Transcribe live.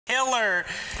killer.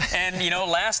 And, you know,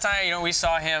 last time, you know, we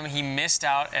saw him, he missed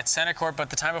out at center court, but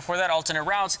the time before that, alternate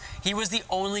routes, he was the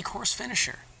only course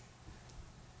finisher.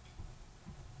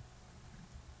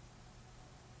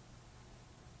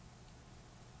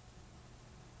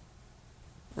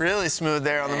 Really smooth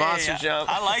there on the monster jump.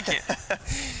 I like it.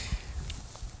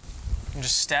 I'm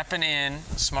just stepping in,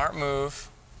 smart move,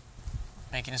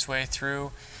 making his way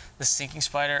through the sinking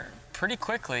spider pretty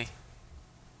quickly.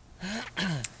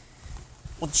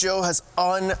 Well, Joe has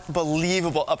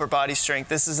unbelievable upper body strength.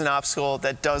 This is an obstacle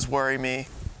that does worry me.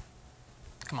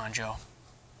 Come on, Joe.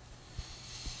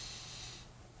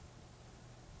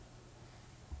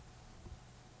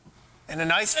 And a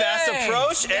nice fast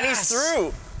approach, and he's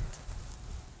through.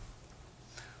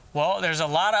 Well, there's a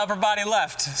lot of upper body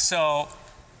left, so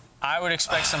I would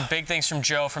expect some big things from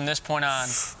Joe from this point on.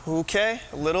 Okay,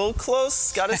 a little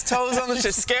close. Got his toes on the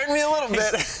just scared me a little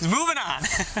bit. He's moving on.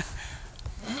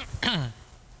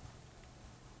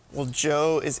 Well,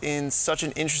 Joe is in such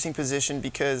an interesting position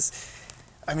because,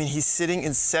 I mean, he's sitting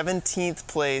in 17th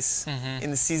place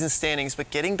in the season standings, but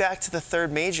getting back to the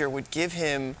third major would give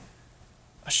him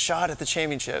a shot at the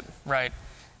championship. Right.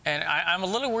 And I'm a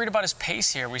little worried about his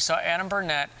pace here. We saw Adam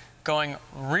Burnett going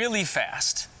really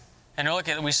fast. And look,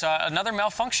 we saw another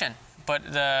malfunction, but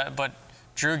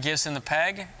Drew gives him the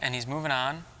peg, and he's moving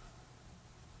on.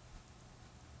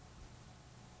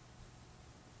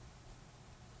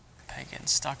 Peg getting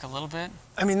stuck a little bit.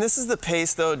 I mean, this is the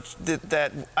pace, though,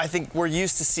 that I think we're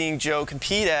used to seeing Joe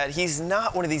compete at. He's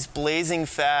not one of these blazing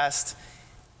fast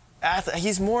athletes.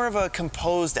 He's more of a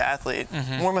composed athlete,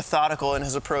 more methodical in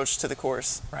his approach to the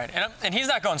course. Right, and he's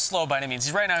not going slow by any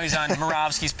means. Right now he's on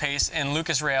Moravsky's pace and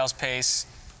Lucas Real's pace.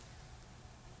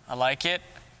 I like it.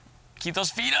 Keep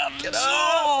those feet up. Get up.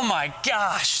 Oh, my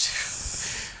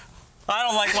gosh. I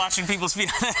don't like watching people's feet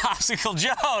on that obstacle.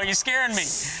 Joe, you're scaring me.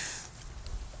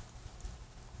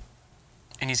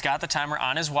 And he's got the timer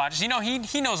on his watch. You know,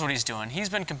 he knows what he's doing. He's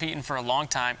been competing for a long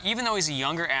time. Even though he's a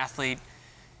younger athlete,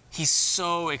 he's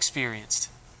so experienced.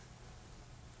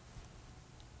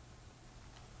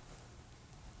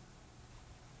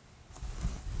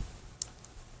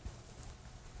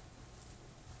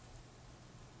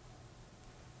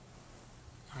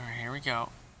 All right, here we go.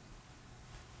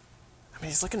 I mean,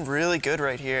 he's looking really good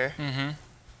right here.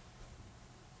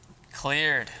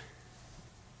 Cleared.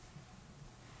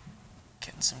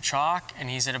 Getting some chalk,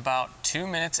 and he's at about 2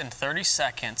 minutes and 30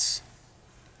 seconds.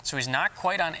 So he's not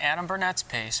quite on Adam Burnett's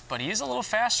pace, but he is a little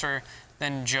faster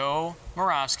than Joe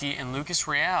Moravsky and Lucas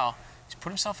Real. He's put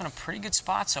himself in a pretty good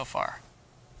spot so far.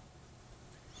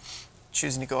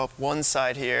 Choosing to go up one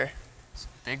side here.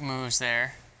 Some big moves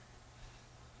there.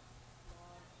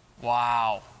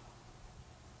 Wow.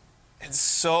 And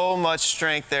so much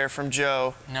strength there from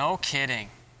Joe. No kidding.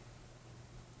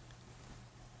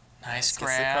 Nice grab.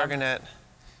 Gets the cargo net.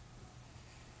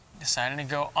 Deciding to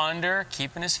go under,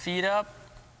 keeping his feet up.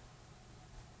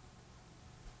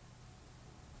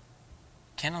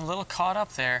 Getting a little caught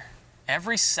up there.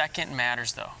 Every second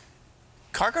matters, though.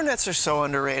 Cargo nets are so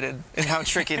underrated in how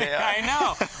tricky they are. I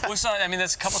know. I mean,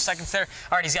 that's a couple seconds there.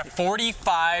 All right, he's got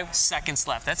 45 seconds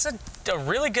left. That's a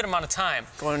really good amount of time.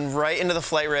 Going right into the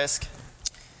flight risk.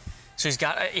 So he's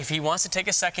got, if he wants to take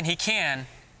a second, he can.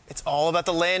 It's all about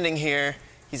the landing here.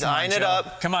 He's eyeing it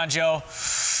up. Come on, Joe.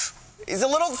 He's a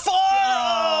little far.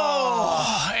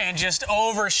 Oh, and just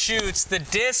overshoots the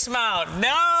dismount.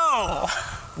 No.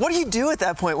 What do you do at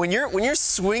that point when you're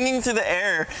swinging through the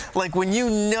air? Like when you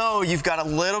know you've got a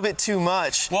little bit too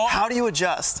much. Well, how do you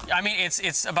adjust? I mean,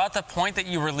 it's about the point that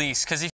you release, because if